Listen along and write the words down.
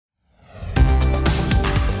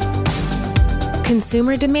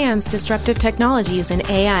Consumer demands, disruptive technologies, and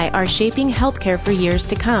AI are shaping healthcare for years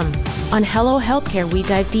to come. On Hello Healthcare, we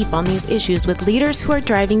dive deep on these issues with leaders who are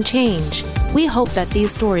driving change. We hope that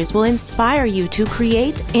these stories will inspire you to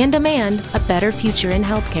create and demand a better future in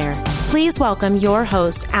healthcare. Please welcome your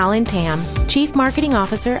host, Alan Tam, Chief Marketing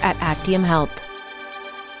Officer at Actium Health.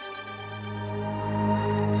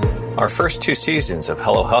 Our first 2 seasons of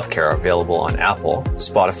Hello Healthcare are available on Apple,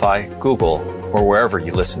 Spotify, Google, or wherever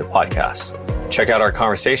you listen to podcasts. Check out our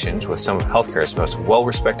conversations with some of healthcare's most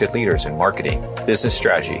well-respected leaders in marketing, business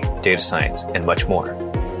strategy, data science, and much more.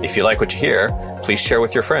 If you like what you hear, please share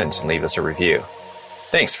with your friends and leave us a review.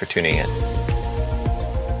 Thanks for tuning in.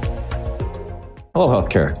 Hello,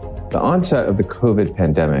 Healthcare. The onset of the COVID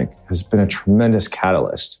pandemic has been a tremendous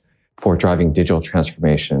catalyst for driving digital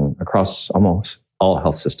transformation across almost all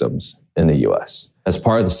health systems in the US. As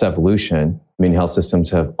part of this evolution, many health systems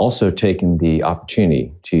have also taken the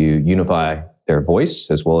opportunity to unify their voice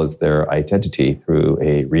as well as their identity through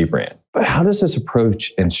a rebrand. But how does this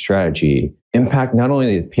approach and strategy impact not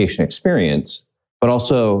only the patient experience, but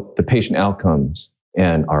also the patient outcomes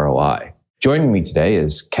and ROI? Joining me today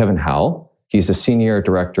is Kevin Howell. He's the Senior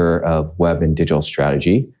Director of Web and Digital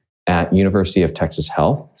Strategy at University of Texas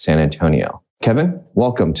Health, San Antonio. Kevin,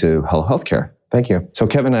 welcome to Hello Healthcare. Thank you. So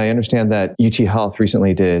Kevin, I understand that UT Health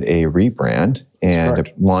recently did a rebrand and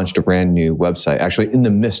launched a brand new website, actually in the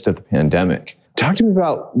midst of the pandemic. Talk to me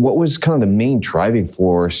about what was kind of the main driving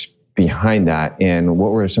force behind that and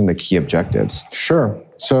what were some of the key objectives? Sure.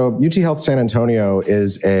 So UT Health San Antonio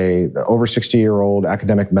is a over 60-year-old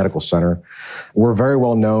academic medical center. We're very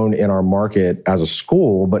well known in our market as a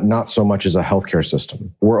school, but not so much as a healthcare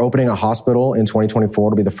system. We're opening a hospital in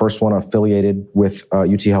 2024 to be the first one affiliated with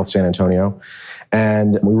UT Health San Antonio.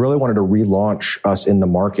 And we really wanted to relaunch us in the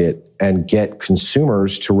market and get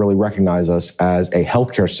consumers to really recognize us as a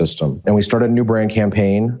healthcare system. And we started a new brand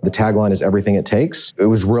campaign. The tagline is everything it takes. It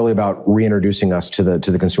was really about reintroducing us to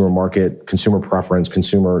the consumer market, consumer preference,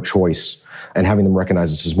 consumer choice, and having them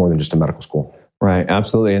recognize us as more than just a medical school. Right,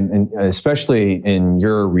 absolutely. And especially in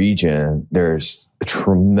your region, there's a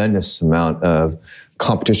tremendous amount of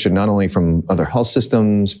competition, not only from other health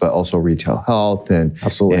systems, but also retail health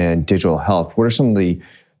and digital health. What are some of the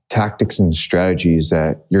tactics and strategies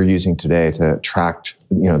that you're using today to attract,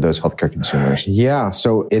 those healthcare consumers? Yeah,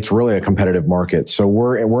 so it's really a competitive market. So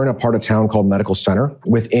we're in a part of town called Medical Center.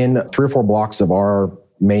 Within 3 or 4 blocks of our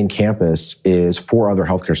main campus is 4 other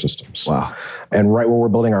healthcare systems. Wow. And right where we're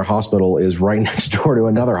building our hospital is right next door to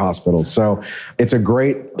another hospital. So it's a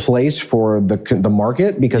great place for the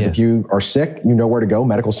market because if you are sick, you know where to go,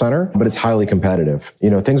 medical center, but it's highly competitive.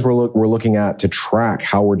 Things we're looking at to track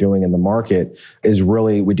how we're doing in the market is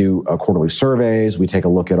really, we do quarterly surveys. We take a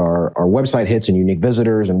look at our website hits and unique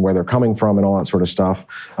visitors and where they're coming from and all that sort of stuff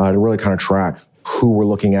to really kind of track who we're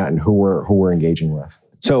looking at and who we're engaging with.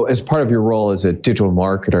 So as part of your role as a digital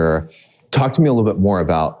marketer, talk to me a little bit more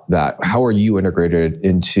about that. How are you integrated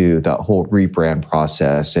into that whole rebrand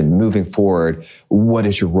process and moving forward? What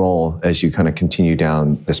is your role as you kind of continue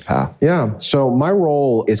down this path? Yeah, so my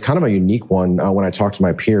role is kind of a unique one when I talk to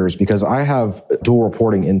my peers because I have dual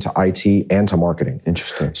reporting into IT and to marketing.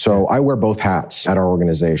 Interesting. So I wear both hats at our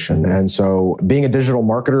organization. Mm-hmm. And so being a digital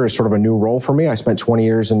marketer is sort of a new role for me. I spent 20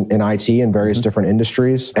 years in IT in various different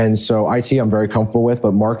industries. And so IT I'm very comfortable with,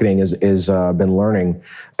 but marketing is been learning.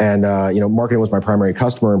 And, marketing was my primary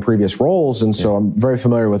customer in previous roles. And so I'm very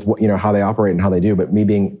familiar with how they operate and how they do, but me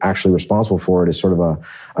being actually responsible for it is sort of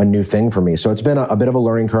a new thing for me. So it's been a bit of a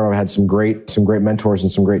learning curve. I've had some great mentors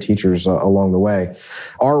and some great teachers along the way.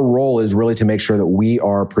 Our role is really to make sure that we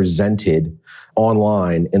are presented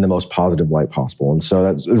online in the most positive light possible. And so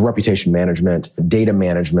that's reputation management, data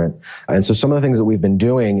management. And so some of the things that we've been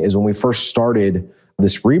doing is when we first started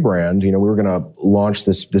this rebrand, we were going to launch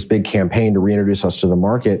this big campaign to reintroduce us to the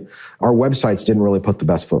market. Our websites didn't really put the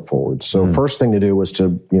best foot forward. So first thing to do was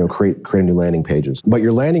to, create new landing pages. But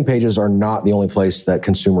your landing pages are not the only place that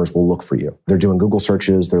consumers will look for you. They're doing Google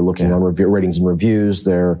searches. They're looking on ratings and reviews.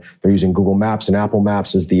 They're using Google Maps and Apple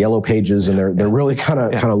Maps as the yellow pages, and they're really kind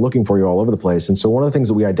of looking for you all over the place. And so one of the things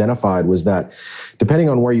that we identified was that depending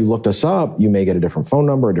on where you looked us up, you may get a different phone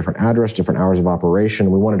number, a different address, different hours of operation.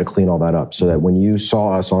 We wanted to clean all that up so that when you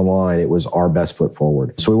saw us online, it was our best foot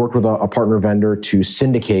forward. So we worked with a partner vendor to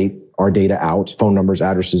syndicate our data out, phone numbers,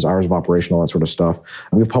 addresses, hours of operation, all that sort of stuff.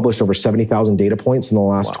 We've published over 70,000 data points in the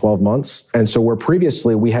last 12 months. And so where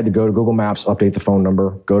previously we had to go to Google Maps, update the phone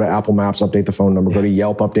number, go to Apple Maps, update the phone number, go to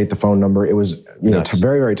Yelp, update the phone number. It was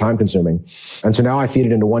very, very time consuming. And so now I feed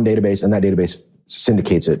it into one database and that database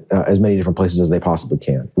syndicates it as many different places as they possibly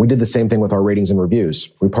can. We did the same thing with our ratings and reviews.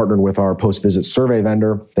 We partnered with our post-visit survey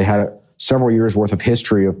vendor. They had several years worth of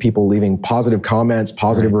history of people leaving positive comments,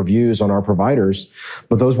 positive reviews on our providers,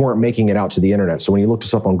 but those weren't making it out to the internet. So when you looked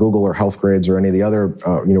us up on Google or HealthGrids or any of the other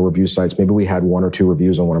review sites, maybe we had 1 or 2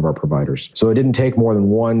 reviews on one of our providers. So it didn't take more than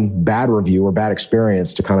one bad review or bad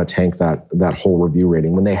experience to kind of tank that whole review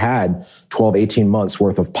rating when they had 12, 18 months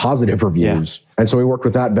worth of positive reviews. Yeah. And so we worked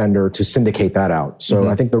with that vendor to syndicate that out. So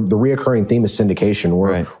I think the reoccurring theme is syndication.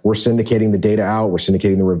 We're syndicating the data out, we're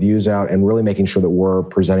syndicating the reviews out, and really making sure that we're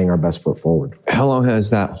presenting our best foot forward. How long has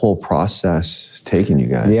that whole process taken you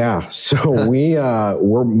guys? Yeah, so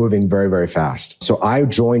we're moving very, very fast. So I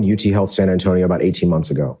joined UT Health San Antonio about 18 months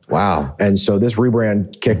ago. Wow. And so this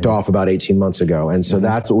rebrand kicked off about 18 months ago. And so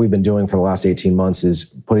that's what we've been doing for the last 18 months is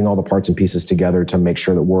putting all the parts and pieces together to make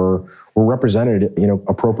sure that we're represented,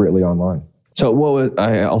 appropriately online. So what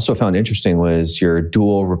I also found interesting was your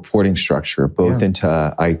dual reporting structure, both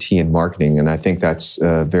into IT and marketing. And I think that's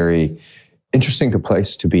a very interesting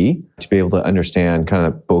place to be able to understand kind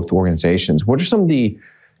of both organizations. What are some of the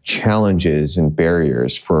challenges and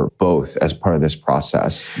barriers for both as part of this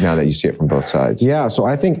process now that you see it from both sides? Yeah, so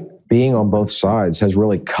I think being on both sides has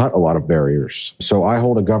really cut a lot of barriers. So I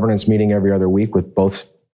hold a governance meeting every other week with both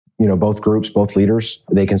groups, both leaders.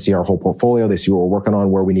 They can see our whole portfolio. They see what we're working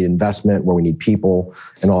on, where we need investment, where we need people,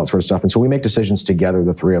 and all that sort of stuff. And so we make decisions together,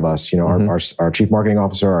 the three of us, our chief marketing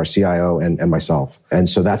officer, our CIO, and myself. And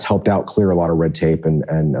so that's helped out clear a lot of red tape and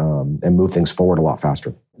move things forward a lot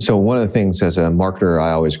faster. So one of the things as a marketer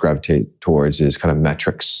I always gravitate towards is kind of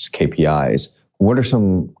metrics, KPIs. What are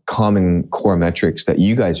some common core metrics that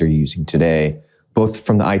you guys are using today, both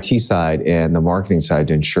from the IT side and the marketing side,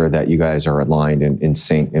 to ensure that you guys are aligned and in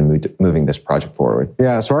sync and moving this project forward?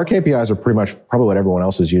 Yeah, so our KPIs are pretty much probably what everyone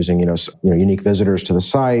else is using. Unique visitors to the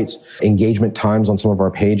site, engagement times on some of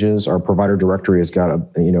our pages. Our provider directory has got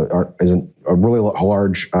a really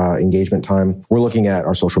large engagement time. We're looking at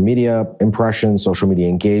our social media impressions, social media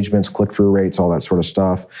engagements, click-through rates, all that sort of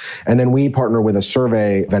stuff. And then we partner with a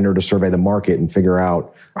survey vendor to survey the market and figure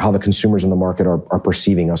out how the consumers in the market are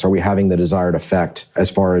perceiving us. Are we having the desired effect as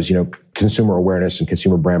far as, consumer awareness and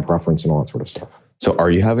consumer brand preference and all that sort of stuff? So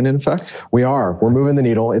are you having an effect? We are. We're moving the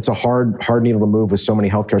needle. It's a hard needle to move with so many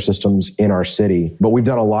healthcare systems in our city. But we've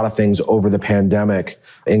done a lot of things over the pandemic,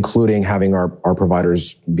 including having our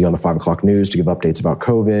providers be on the 5 o'clock news to give updates about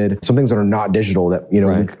COVID. Some things that are not digital that,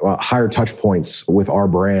 higher touch points with our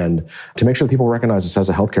brand to make sure that people recognize us as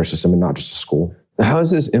a healthcare system and not just a school. How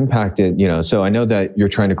has this impacted, so I know that you're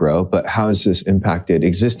trying to grow, but how has this impacted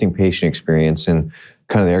existing patient experience and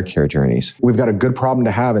kind of their care journeys? We've got a good problem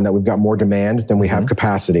to have in that we've got more demand than we have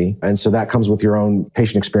capacity. And so that comes with your own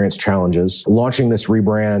patient experience challenges. Launching this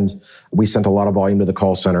rebrand, we sent a lot of volume to the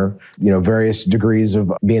call center, various degrees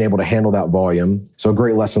of being able to handle that volume. So a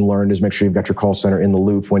great lesson learned is make sure you've got your call center in the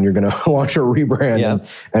loop when you're going to launch a rebrand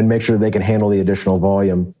and make sure they can handle the additional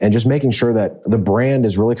volume. And just making sure that the brand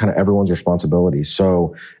is really kind of everyone's responsibility.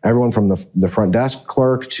 So everyone from the front desk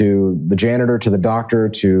clerk to the janitor to the doctor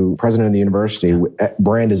to president of the university,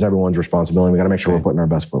 brand is everyone's responsibility. We got to make sure we're putting our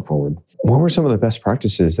best foot forward. What were some of the best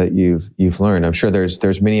practices that you've learned? I'm sure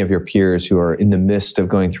there's many of your peers who are in the midst of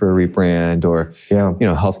going through a rebrand, or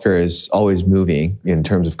healthcare is always moving in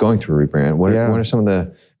terms of going through a rebrand. What are some of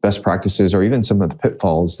the best practices, or even some of the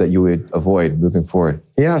pitfalls that you would avoid moving forward?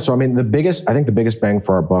 Yeah, so I think the biggest bang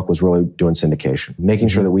for our buck was really doing syndication, making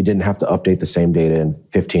sure that we didn't have to update the same data in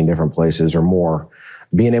 15 different places or more.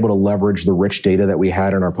 Being able to leverage the rich data that we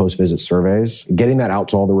had in our post-visit surveys, getting that out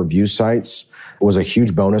to all the review sites was a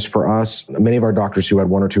huge bonus for us. Many of our doctors who had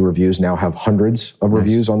 1 or 2 reviews now have hundreds of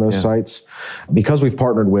reviews on those sites. Because we've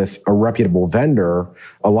partnered with a reputable vendor,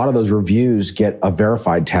 a lot of those reviews get a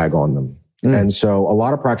verified tag on them. And so a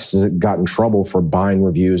lot of practices got in trouble for buying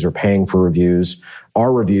reviews or paying for reviews.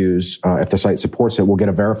 Our reviews, if the site supports it, will get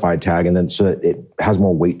a verified tag, and then so that it has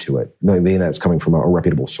more weight to it, meaning that it's coming from a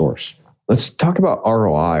reputable source. Let's talk about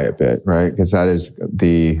ROI a bit, right? Because that is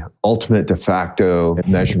the ultimate de facto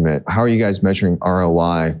measurement. How are you guys measuring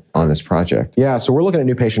ROI on this project? Yeah, so we're looking at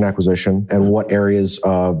new patient acquisition and what areas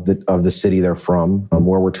of the city they're from,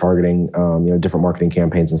 where we're targeting, different marketing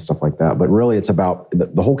campaigns and stuff like that. But really, it's about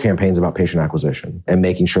the whole campaign's about patient acquisition and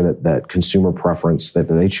making sure that consumer preference, that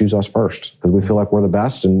they choose us first, because we feel like we're the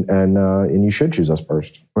best, and you should choose us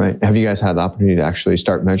first. Right. Have you guys had the opportunity to actually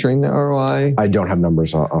start measuring the ROI? I don't have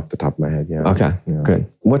numbers off the top of my head. ahead. Yeah. Okay,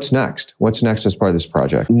 good. What's next? What's next as part of this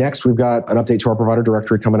project? Next, we've got an update to our provider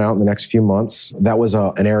directory coming out in the next few months. That was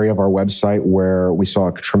an area of our website where we saw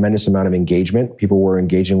a tremendous amount of engagement. People were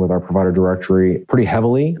engaging with our provider directory pretty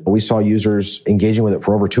heavily. We saw users engaging with it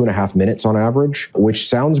for over 2.5 minutes on average, which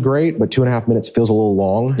sounds great, but 2.5 minutes feels a little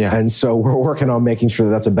long. Yeah. And so we're working on making sure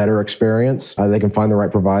that that's a better experience. They can find the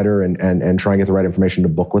right provider and try and get the right information to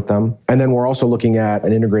book with them. And then we're also looking at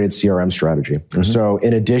an integrated CRM strategy. Mm-hmm. So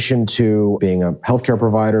in addition to being a healthcare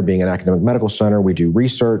provider, being an academic medical center, we do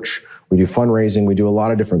research, we do fundraising, we do a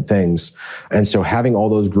lot of different things. And so having all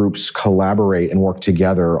those groups collaborate and work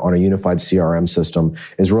together on a unified CRM system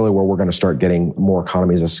is really where we're going to start getting more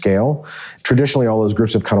economies of scale. Traditionally, all those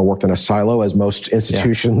groups have kind of worked in a silo, as most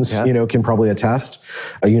institutions, can probably attest.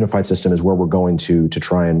 A unified system is where we're going to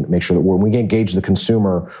try and make sure that when we engage the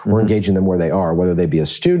consumer, we're engaging them where they are, whether they be a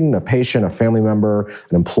student, a patient, a family member,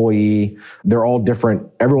 an employee. They're all different.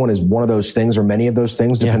 Everyone is one of those things or many of those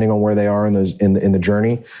things, depending on where they are in the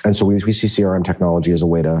journey. And so we see CRM technology as a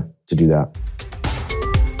way to do that.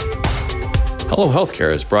 Hello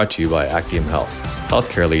Healthcare is brought to you by Actium Health.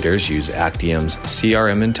 Healthcare leaders use Actium's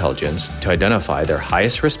CRM intelligence to identify their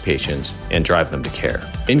highest risk patients and drive them to care.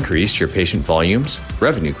 Increase your patient volumes,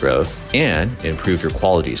 revenue growth, and improve your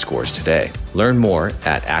quality scores today. Learn more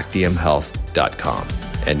at actiumhealth.com.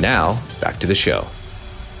 And now, back to the show.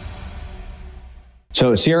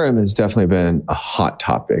 So CRM has definitely been a hot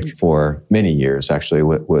topic for many years, actually,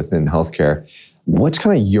 within healthcare. What's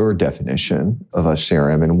kind of your definition of a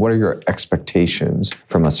CRM, and what are your expectations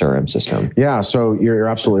from a CRM system? Yeah, so you're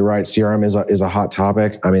absolutely right. CRM is a hot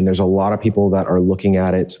topic. I mean, there's a lot of people that are looking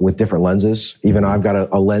at it with different lenses. Even I've got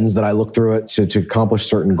a lens that I look through it to accomplish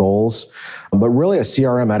certain goals. But really, a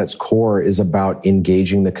CRM at its core is about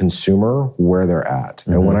engaging the consumer where they're at.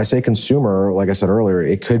 Mm-hmm. And when I say consumer, like I said earlier,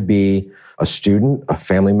 it could be a student, a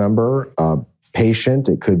family member, a patient,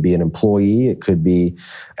 it could be an employee, it could be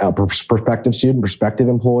a prospective student, prospective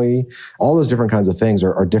employee. All those different kinds of things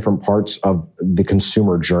are different parts of the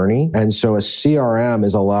consumer journey. And so a CRM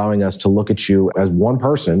is allowing us to look at you as one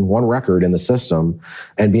person, one record in the system,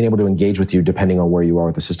 and being able to engage with you depending on where you are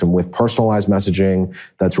with the system with personalized messaging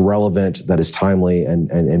that's relevant, that is timely,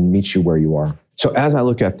 and meets you where you are. So as I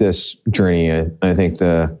look at this journey, I think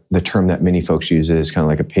the term that many folks use is kind of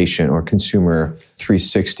like a patient or consumer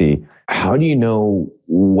 360. How do you know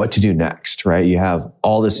what to do next, right? You have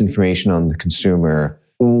all this information on the consumer.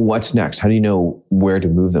 What's next? How do you know where to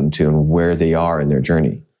move them to and where they are in their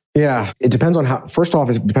journey? Yeah, it depends on how, first off,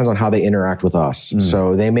 it depends on how they interact with us.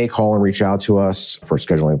 So they may call and reach out to us for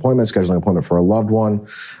scheduling an appointment for a loved one.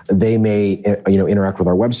 They may, interact with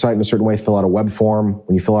our website in a certain way, fill out a web form.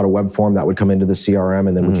 When you fill out a web form, that would come into the CRM,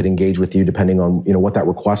 and then we could engage with you depending on, what that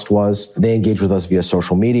request was. They engage with us via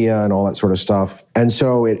social media and all that sort of stuff. And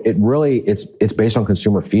so it's based on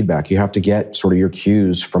consumer feedback. You have to get sort of your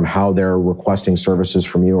cues from how they're requesting services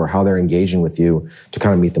from you or how they're engaging with you to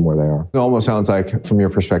kind of meet them where they are. It almost sounds like, from your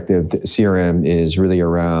perspective, the CRM is really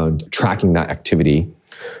around tracking that activity.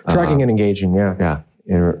 Tracking and engaging, yeah. Yeah,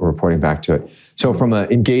 and reporting back to it. So from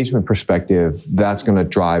an engagement perspective, that's going to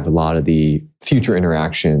drive a lot of the future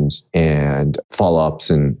interactions and follow-ups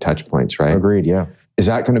and touch points, right? Agreed, yeah. Is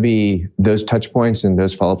that going to be, those touch points and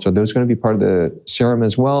those follow-ups, are those going to be part of the CRM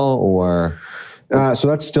as well, or? So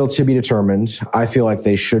that's still to be determined. I feel like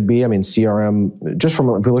they should be. I mean, CRM,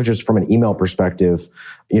 if we look just from an email perspective,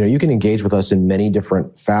 you can engage with us in many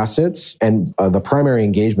different facets. And the primary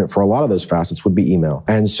engagement for a lot of those facets would be email.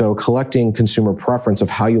 And so collecting consumer preference of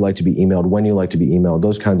how you like to be emailed, when you like to be emailed,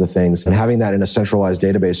 those kinds of things, and having that in a centralized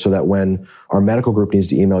database so that when our medical group needs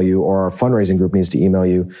to email you or our fundraising group needs to email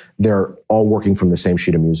you, they're all working from the same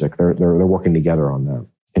sheet of music. They're working together on that.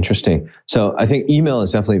 Interesting. So I think email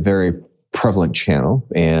is definitely very prevalent channel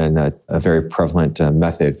and a very prevalent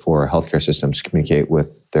method for healthcare systems to communicate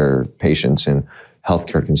with their patients and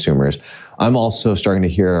healthcare consumers. I'm also starting to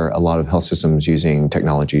hear a lot of health systems using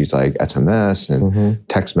technologies like SMS and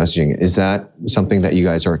text messaging. Is that something that you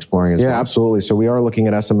guys are exploring as well? Yeah, absolutely. So we are looking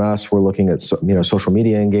at SMS. We're looking at social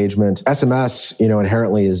media engagement. SMS,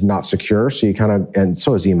 inherently is not secure. So and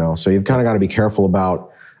so is email. So you've kind of got to be careful about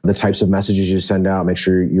the types of messages you send out. Make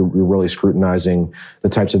sure you're really scrutinizing the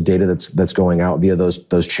types of data that's going out via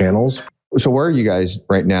those channels. So where are you guys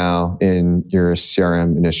right now in your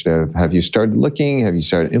CRM initiative? Have you started looking? Have you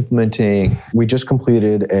started implementing? We just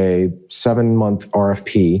completed a 7-month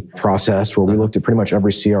RFP process where we looked at pretty much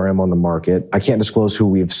every CRM on the market. I can't disclose who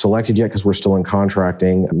we've selected yet because we're still in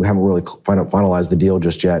contracting. We haven't really finalized the deal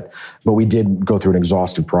just yet, but we did go through an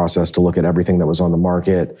exhaustive process to look at everything that was on the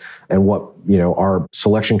market and what our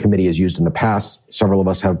selection committee has used in the past. Several of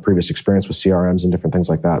us have previous experience with CRMs and different things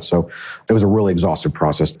like that. So it was a really exhaustive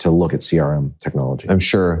process to look at CRM technology. I'm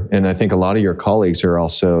sure. And I think a lot of your colleagues are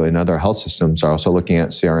also in other health systems are also looking at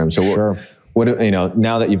CRM. So sure. What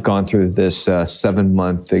now that you've gone through this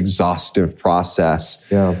 7-month exhaustive process,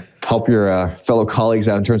 help your fellow colleagues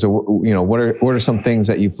out in terms of, what are some things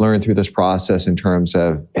that you've learned through this process in terms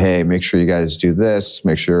of, hey, make sure you guys do this,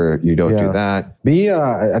 make sure you don't do that.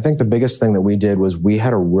 I think the biggest thing that we did was we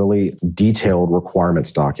had a really detailed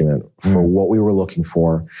requirements document for what we were looking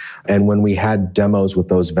for. And when we had demos with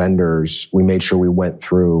those vendors, we made sure we went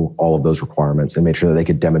through all of those requirements and made sure that they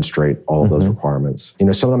could demonstrate all of those requirements.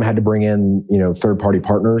 Some of them had to bring in, third-party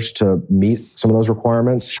partners to meet some of those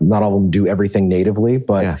requirements. Not all of them do everything natively,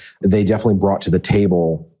 but they definitely brought to the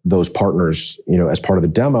table those partners, as part of the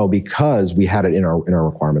demo because we had it in our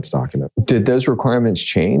requirements document. Did those requirements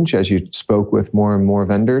change as you spoke with more and more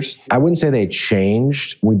vendors? I wouldn't say they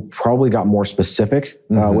changed. We probably got more specific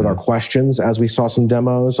with our questions as we saw some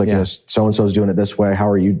demos, like, so-and-so is doing it this way. How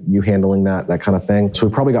are you handling that kind of thing? So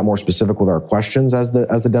we probably got more specific with our questions as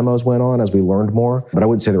the demos went on, as we learned more. But I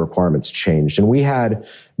wouldn't say the requirements changed. And we had,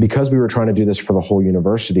 because we were trying to do this for the whole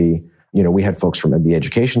university, we had folks from the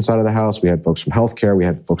education side of the house, we had folks from healthcare, we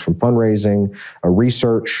had folks from fundraising,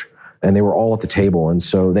 research, and they were all at the table. And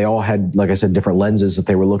so they all had, like I said, different lenses that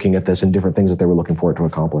they were looking at this and different things that they were looking for it to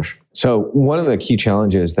accomplish. So one of the key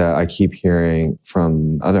challenges that I keep hearing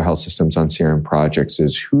from other health systems on CRM projects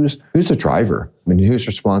is who's the driver? I mean, who's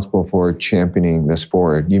responsible for championing this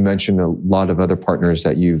forward? You mentioned a lot of other partners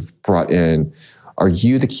that you've brought in. Are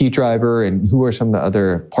you the key driver, and who are some of the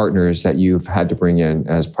other partners that you've had to bring in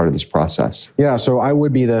as part of this process? Yeah, so I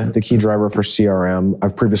would be the key driver for CRM.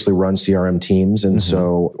 I've previously run CRM teams, and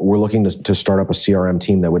so we're looking to start up a CRM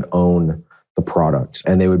team that would own the product,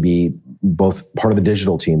 and they would be both part of the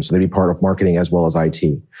digital team, so they'd be part of marketing as well as IT.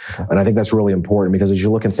 Okay. And I think that's really important because as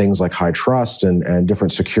you look at things like high trust and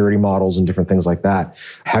different security models and different things like that,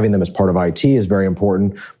 having them as part of IT is very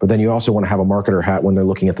important. But then you also want to have a marketer hat when they're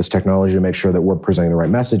looking at this technology to make sure that we're presenting the right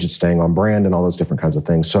message, it's staying on brand and all those different kinds of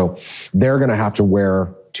things. So they're going to have to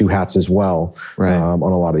wear two hats as well on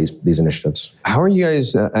a lot of these initiatives. How are you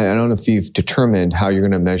guys, I don't know if you've determined how you're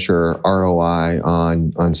going to measure ROI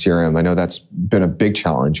on CRM. I know that's been a big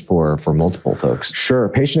challenge for multiple folks. Sure.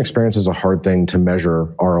 Patient experience is a hard thing to measure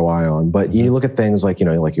ROI on, but you look at things like,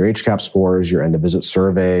 like your HCAP scores, your end of visit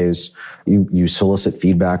surveys, you solicit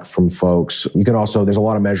feedback from folks. You can also, there's a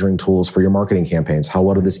lot of measuring tools for your marketing campaigns. How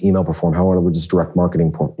well did this email perform? How well did this direct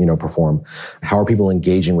marketing perform? How are people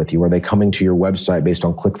engaging with you? Are they coming to your website based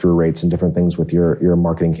on click-through rates and different things with your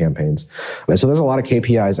marketing campaigns? And so there's a lot of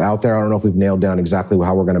KPIs out there. I don't know if we've nailed down exactly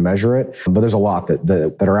how we're going to measure it, but there's a lot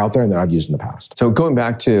that are out there and that I've used in the past. So going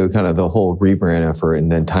back to kind of the whole rebrand effort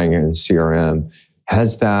and then tying it in CRM,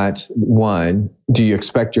 has that, one, do you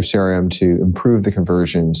expect your CRM to improve the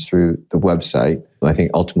conversions through the website? I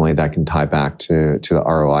think ultimately that can tie back to the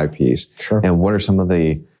ROI piece. Sure. And what are some of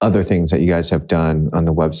the other things that you guys have done on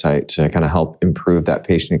the website to kind of help improve that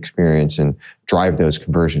patient experience and drive those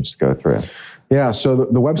conversions to go through? Yeah, so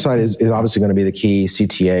the website is obviously going to be the key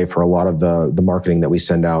CTA for a lot of the marketing that we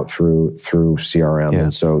send out through CRM. Yeah.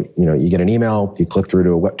 And so, you get an email, you click through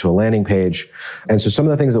to a landing page. And so some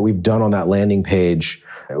of the things that we've done on that landing page,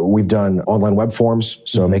 we've done online web forms.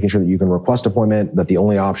 So making sure that you can request appointment, that the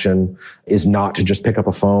only option is not to just pick up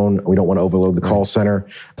a phone. We don't want to overload the call center.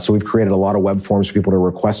 So we've created a lot of web forms for people to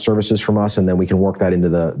request services from us, and then we can work that into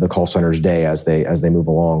the call center's day as they move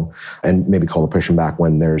along and maybe call the patient back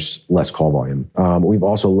when there's less call volume. We've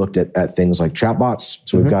also looked at things like chatbots.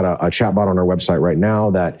 So we've got a chatbot on our website right now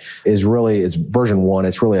that is really, it's version 1.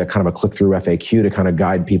 It's really a kind of a click-through FAQ to kind of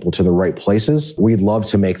guide people to the right places. We'd love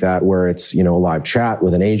to make that where it's, a live chat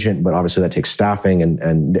with an agent, but obviously that takes staffing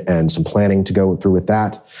and some planning to go through with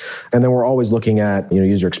that. And then we're always looking at,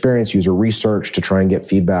 user experience, user research to try and get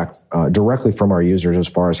feedback directly from our users as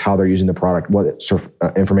far as how they're using the product, what sort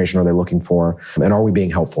of information are they looking for, and are we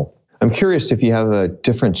being helpful? I'm curious if you have a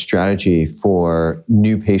different strategy for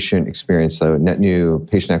new patient experience, so net new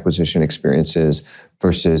patient acquisition experiences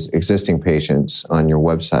versus existing patients on your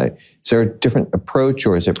website. Is there a different approach,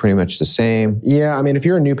 or is it pretty much the same? Yeah, I mean, if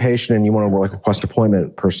you're a new patient and you want to request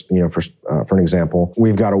appointment, for an example,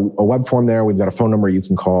 we've got a web form there. We've got a phone number you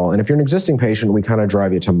can call. And if you're an existing patient, we kind of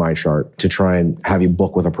drive you to MyChart to try and have you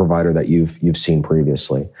book with a provider that you've seen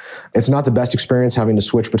previously. It's not the best experience having to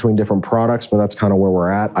switch between different products, but that's kind of where we're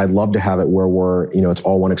at. I'd love to have it where it's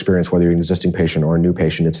all one experience, whether you're an existing patient or a new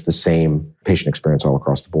patient. It's the same patient experience all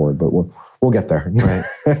across the board, but we'll get there. Right.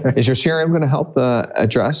 Is your CRM going to help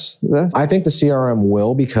address this? I think the CRM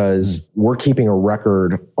will, because we're keeping a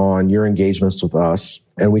record on your engagements with us,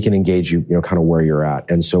 and we can engage you, kind of where you're at.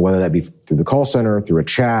 And so whether that be through the call center, through a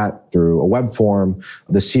chat, through a web form,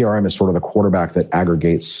 the CRM is sort of the quarterback that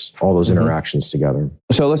aggregates all those interactions together.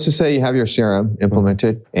 So let's just say you have your CRM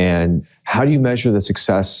implemented, and how do you measure the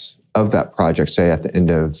success of that project, say at the end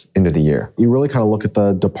of the year? You really kind of look at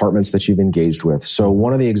the departments that you've engaged with. So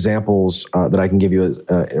one of the examples that I can give you is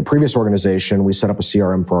in a previous organization, we set up a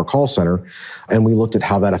CRM for our call center, and we looked at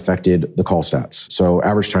how that affected the call stats. So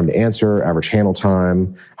average time to answer, average handle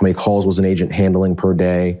time, how many calls was an agent handling per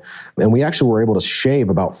day. And we actually were able to shave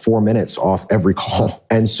about 4 minutes off every call.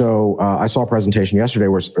 And so I saw a presentation yesterday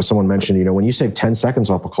where someone mentioned, when you save 10 seconds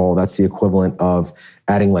off a call, that's the equivalent of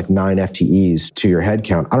adding like 9 FTEs to your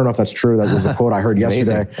headcount. I don't know if that's true. That was a quote I heard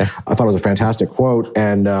yesterday. I thought it was a fantastic quote.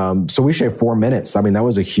 And so we shaved 4 minutes. I mean, that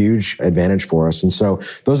was a huge advantage for us. And so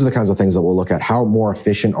those are the kinds of things that we'll look at. How more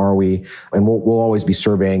efficient are we? And we'll always be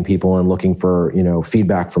surveying people and looking for,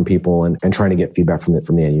 feedback from people and trying to get feedback from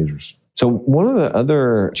the end users. So one of the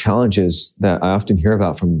other challenges that I often hear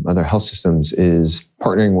about from other health systems is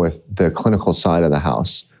partnering with the clinical side of the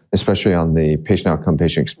house, especially on the patient outcome,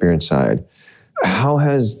 patient experience side. How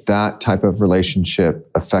has that type of relationship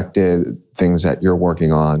affected things that you're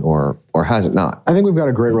working on, or has it not? I think we've got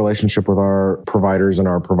a great relationship with our providers and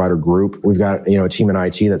our provider group. We've got, a team in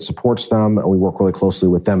IT that supports them, and we work really closely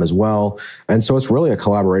with them as well. And so it's really a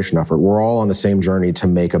collaboration effort. We're all on the same journey to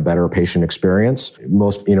make a better patient experience.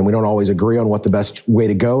 We don't always agree on what the best way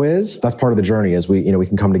to go is. That's part of the journey, is we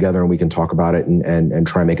can come together and we can talk about it and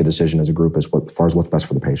try and make a decision as a group as far as what's best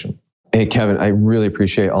for the patient. Hey, Kevin, I really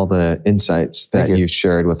appreciate all the insights that you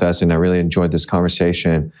shared with us, and I really enjoyed this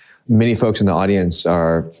conversation. Many folks in the audience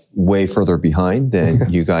are way further behind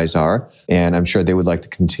than you guys are, and I'm sure they would like to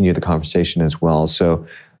continue the conversation as well. So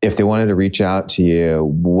if they wanted to reach out to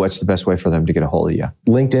you, what's the best way for them to get a hold of you?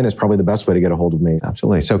 LinkedIn is probably the best way to get a hold of me.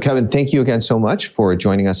 Absolutely. So Kevin, thank you again so much for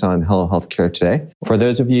joining us on Hello Healthcare today. For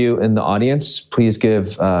those of you in the audience, please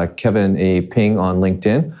give Kevin a ping on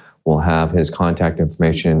LinkedIn. We'll have his contact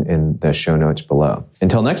information in the show notes below.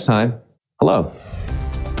 Until next time, hello.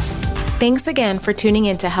 Thanks again for tuning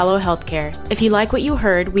in to Hello Healthcare. If you like what you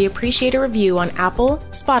heard, we appreciate a review on Apple,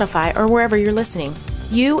 Spotify, or wherever you're listening.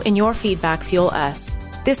 You and your feedback fuel us.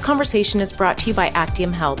 This conversation is brought to you by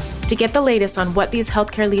Actium Health. To get the latest on what these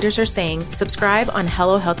healthcare leaders are saying, subscribe on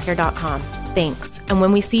HelloHealthcare.com. Thanks. And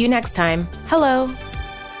when we see you next time, hello.